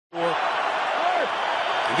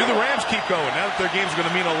Do the Rams keep going now that their game's going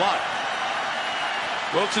to mean a lot?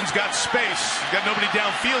 Wilson's got space. He's got nobody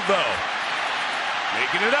downfield, though.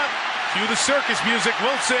 Making it up. Cue the circus music.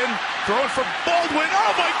 Wilson throwing for Baldwin.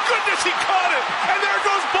 Oh, my goodness, he caught it. And there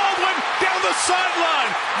goes Baldwin down the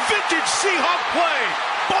sideline. Vintage Seahawk play.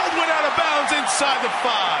 Baldwin out of bounds inside the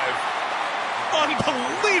 5.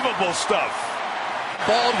 Unbelievable stuff.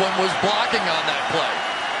 Baldwin was blocking on that play.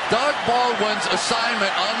 Doug Baldwin's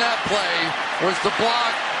assignment on that play was to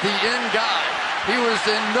block the in guy. He was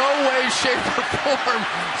in no way, shape, or form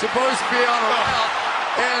supposed to be on a route.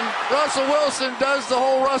 And Russell Wilson does the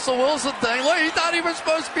whole Russell Wilson thing. Look, he thought he was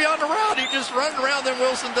supposed to be on the route. He just runs around, then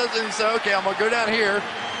Wilson does it. He said, okay, I'm going to go down here,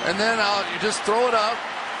 and then I'll just throw it up.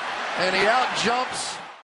 And he out jumps